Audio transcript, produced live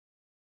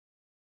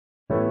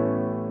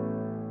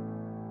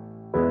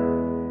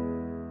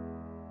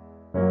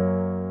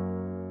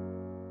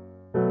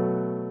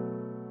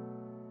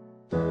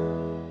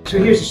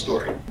So here's the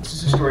story. This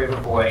is a story of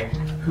a boy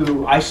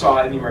who I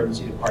saw in the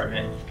emergency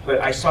department, but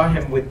I saw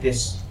him with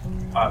this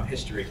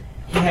history.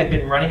 He had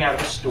been running out of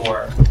the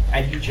store,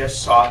 and he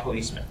just saw a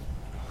policeman.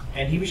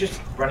 And he was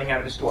just running out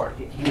of the store.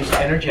 He was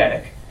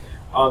energetic.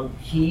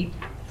 He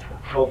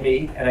told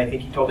me, and I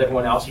think he told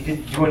everyone else, he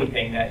didn't do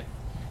anything that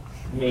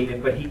made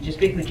it, but he just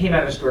basically came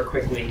out of the store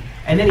quickly,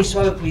 and then he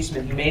saw the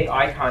policeman, he made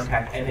eye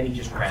contact, and then he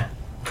just ran.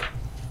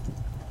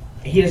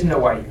 He doesn't know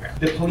why he ran.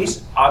 The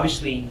police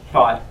obviously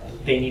thought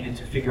they needed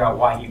to figure out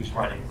why he was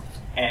running,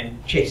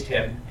 and chased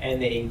him,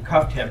 and they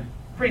cuffed him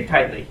pretty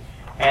tightly,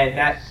 and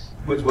that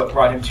was what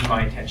brought him to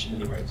my attention in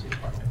the emergency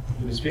department.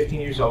 He was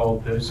 15 years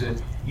old. Those are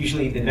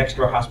usually the next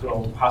door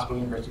hospital,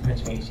 University of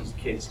Pennsylvania, sees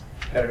kids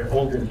that are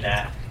older than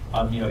that,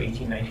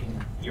 18,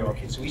 19-year-old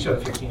kids. So we saw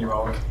the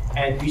 15-year-old,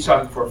 and we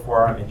saw him for a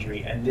forearm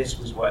injury, and this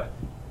was what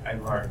I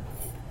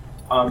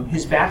learned.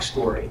 His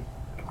backstory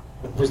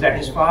was that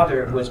his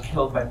father was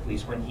killed by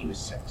police when he was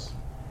 6.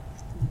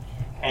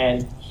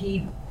 And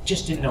he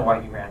just didn't know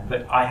why he ran,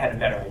 but I had a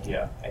better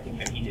idea, I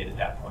think, than he did at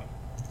that point.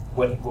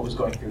 What was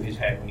going through his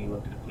head when he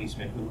looked at the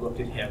policeman who looked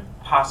at him,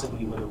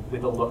 possibly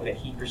with a look that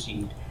he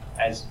perceived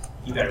as,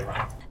 you better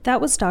run.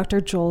 That was Dr.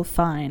 Joel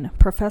Fein,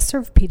 professor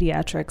of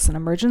pediatrics and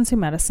emergency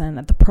medicine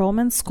at the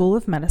Perelman School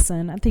of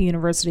Medicine at the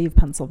University of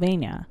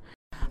Pennsylvania.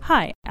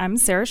 Hi, I'm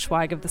Sarah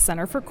Schweig of the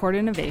Center for Court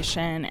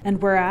Innovation,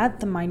 and we're at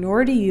the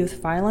Minority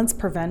Youth Violence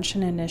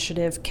Prevention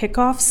Initiative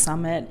Kickoff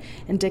Summit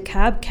in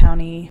DeKalb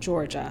County,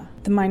 Georgia.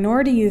 The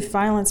Minority Youth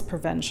Violence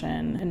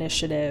Prevention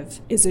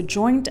Initiative is a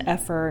joint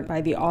effort by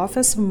the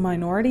Office of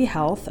Minority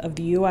Health of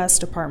the U.S.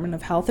 Department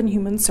of Health and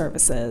Human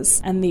Services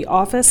and the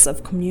Office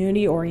of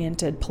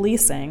Community-Oriented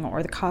Policing,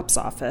 or the COPS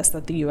office,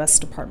 at the U.S.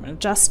 Department of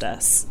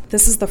Justice.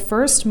 This is the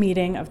first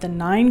meeting of the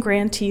 9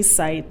 grantee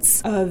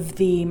sites of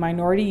the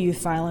Minority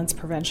Youth Violence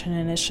Prevention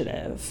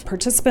Initiative.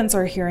 Participants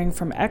are hearing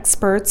from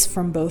experts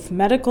from both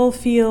medical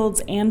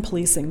fields and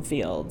policing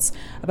fields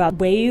about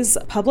ways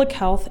public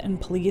health and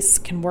police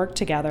can work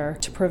together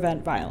to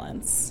prevent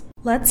violence.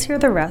 Let's hear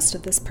the rest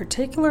of this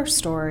particular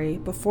story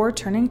before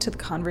turning to the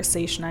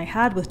conversation I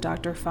had with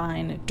Dr.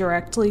 Fein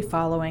directly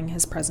following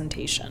his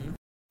presentation.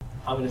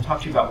 I'm going to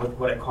talk to you about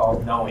what I call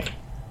knowing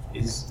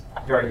is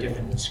very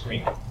different than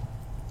screening.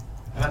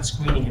 I'm not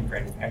screening him for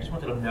anything. I just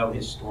wanted to know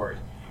his story.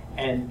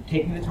 And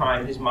taking the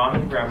time, his mom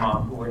and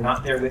grandmom, who were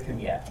not there with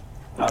him yet,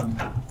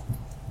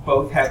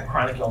 both had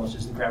chronic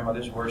illnesses. The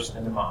grandmother's worse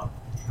than the mom.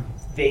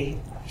 They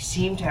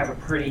seem to have a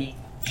pretty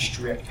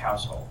strict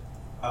household.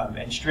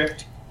 And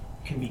strict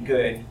can be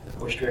good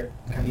or strict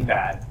can be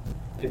bad,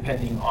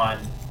 depending on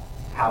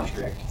how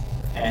strict.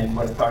 And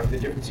what the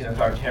difference in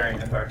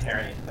authoritarian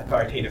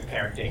authoritative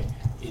parenting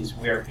is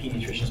where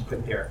pediatricians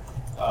put their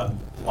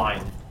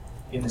line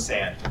in the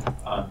sand.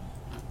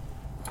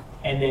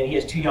 And then he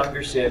has 2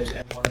 younger sibs,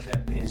 and one of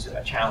them is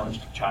a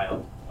challenged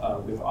child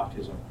with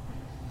autism.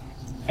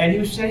 And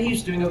he said he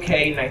was doing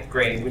okay in 9th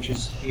grade, which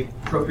is the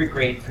appropriate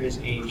grade for his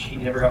age. He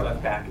never got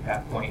left back at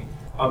that point,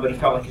 but he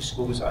felt like his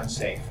school was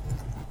unsafe.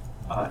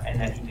 And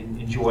that he didn't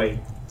enjoy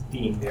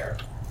being there.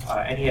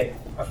 And he had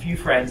a few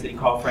friends that he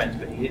called friends,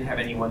 but he didn't have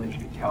anyone that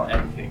he could tell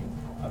anything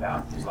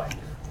about his life.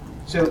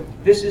 So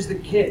this is the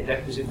kid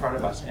that was in front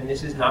of us, and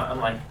this is not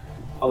unlike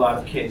a lot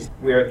of kids,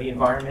 where the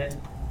environment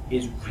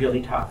is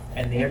really tough,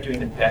 and they are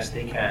doing the best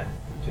they can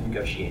to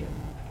negotiate it.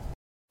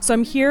 So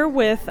I'm here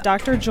with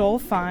Dr. Joel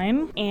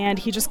Fein, and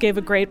he just gave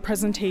a great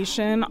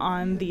presentation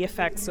on the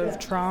effects of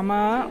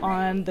trauma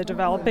on the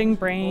developing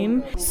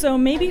brain. So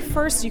maybe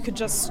first you could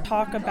just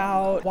talk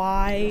about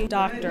why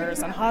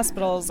doctors and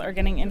hospitals are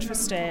getting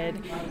interested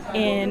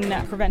in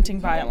preventing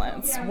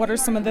violence. What are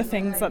some of the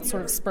things that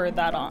sort of spurred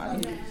that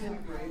on?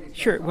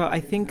 Sure. Well, I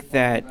think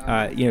that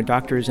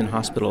doctors and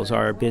hospitals,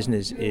 our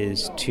business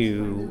is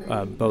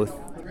to both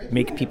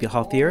make people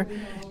healthier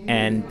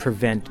and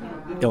prevent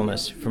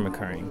illness from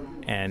occurring.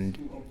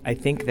 And I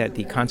think that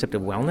the concept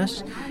of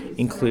wellness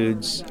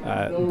includes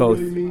both,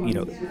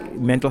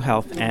 mental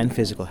health and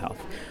physical health.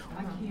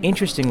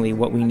 Interestingly,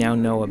 what we now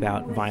know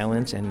about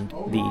violence and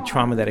the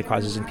trauma that it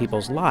causes in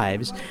people's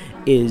lives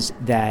is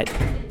that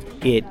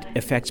it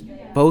affects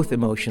both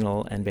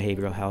emotional and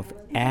behavioral health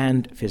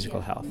and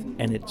physical health.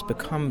 And it's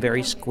become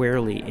very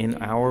squarely in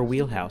our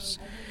wheelhouse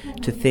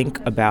to think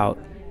about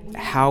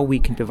how we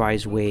can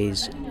devise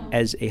ways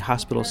as a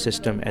hospital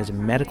system, as a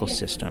medical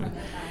system,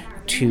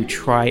 to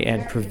try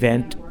and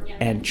prevent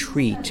and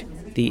treat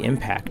the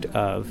impact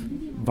of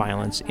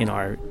violence in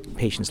our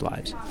patients'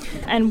 lives.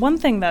 And one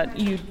thing that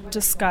you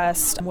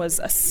discussed was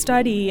a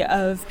study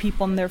of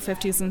people in their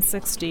 50s and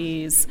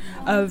 60s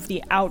of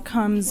the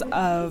outcomes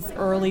of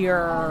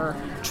earlier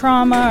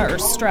trauma or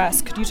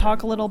stress. Could you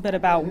talk a little bit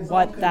about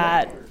what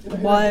that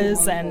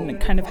was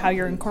and kind of how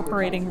you're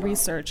incorporating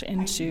research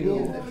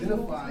into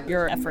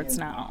your efforts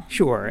now?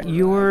 Sure.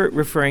 You're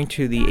referring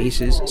to the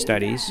ACEs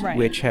studies, right,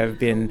 which have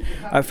been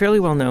fairly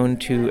well known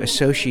to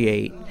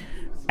associate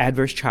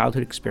adverse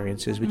childhood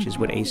experiences, which is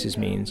what ACEs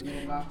means,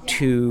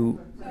 to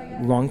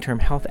long-term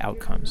health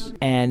outcomes.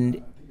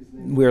 And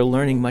we're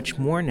learning much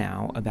more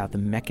now about the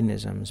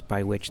mechanisms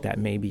by which that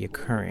may be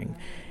occurring.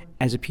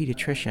 as a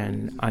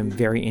pediatrician, I'm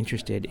very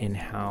interested in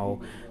how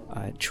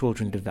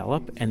children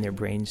develop and their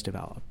brains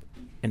develop.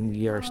 And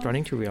we are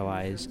starting to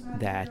realize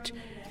that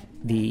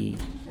the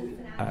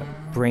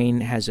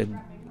brain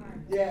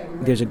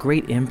there's a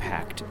great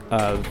impact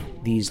of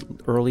these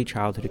early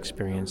childhood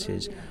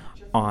experiences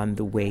on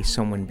the way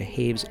someone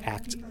behaves,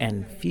 acts,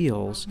 and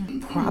feels,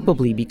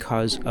 probably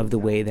because of the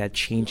way that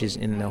changes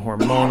in the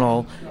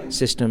hormonal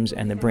systems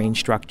and the brain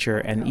structure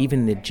and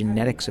even the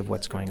genetics of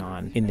what's going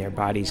on in their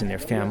bodies and their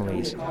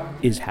families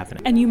is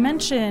happening. And you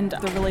mentioned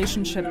the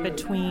relationship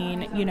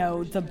between,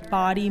 the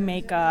body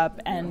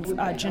makeup and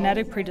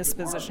genetic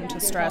predisposition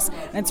to stress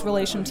and its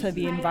relation to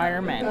the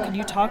environment. Could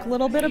you talk a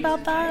little bit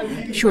about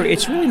that? Sure.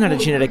 It's really not a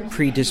genetic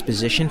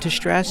predisposition to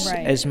stress,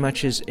 right, as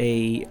much as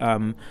a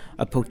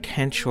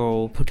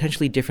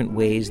potentially different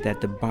ways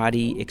that the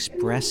body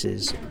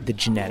expresses the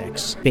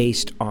genetics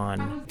based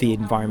on the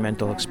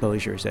environmental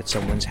exposures that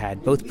someone's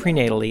had, both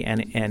prenatally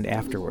and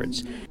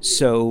afterwards.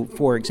 So,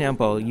 for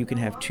example, you can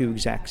have two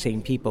exact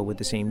same people with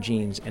the same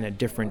genes in a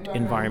different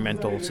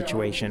environmental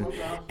situation,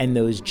 and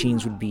those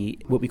genes would be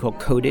what we call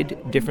coded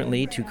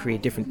differently to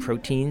create different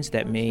proteins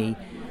that may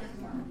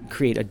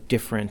create a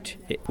different,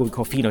 what we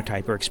call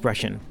phenotype or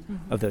expression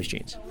of those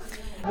genes.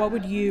 What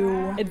would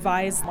you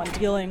advise when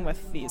dealing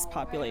with these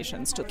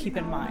populations to keep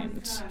in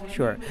mind?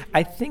 Sure.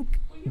 I think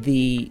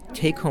the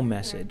take-home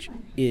message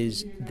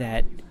is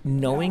that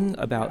knowing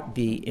about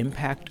the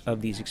impact of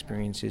these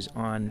experiences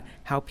on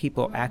how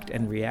people act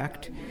and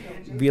react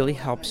really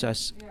helps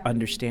us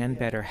understand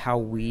better how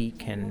we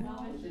can,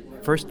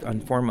 first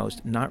and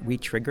foremost, not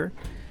re-trigger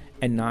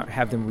and not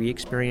have them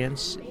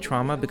re-experience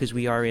trauma, because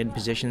we are in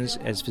positions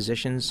as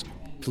physicians,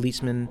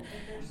 policemen,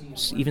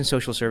 even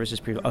social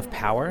services people of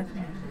power.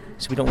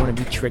 So we don't want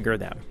to re-trigger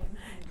them.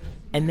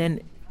 And then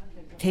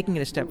taking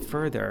it a step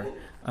further,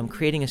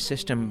 creating a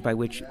system by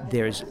which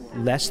there's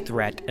less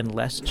threat and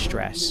less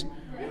stress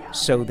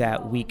so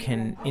that we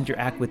can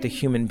interact with the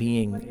human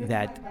being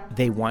that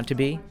they want to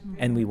be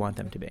and we want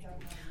them to be.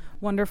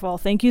 Wonderful.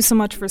 Thank you so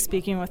much for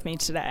speaking with me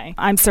today.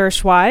 I'm Sarah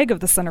Schweig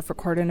of the Center for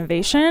Court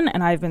Innovation,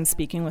 and I've been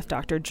speaking with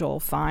Dr. Joel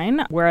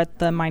Fein. We're at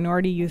the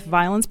Minority Youth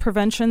Violence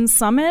Prevention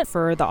Summit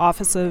for the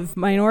Office of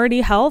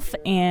Minority Health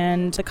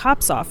and the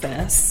COPS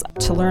Office.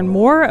 To learn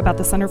more about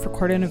the Center for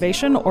Court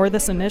Innovation or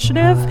this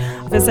initiative,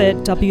 visit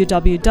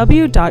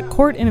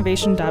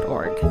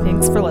www.courtinnovation.org.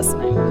 Thanks for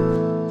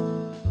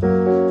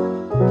listening.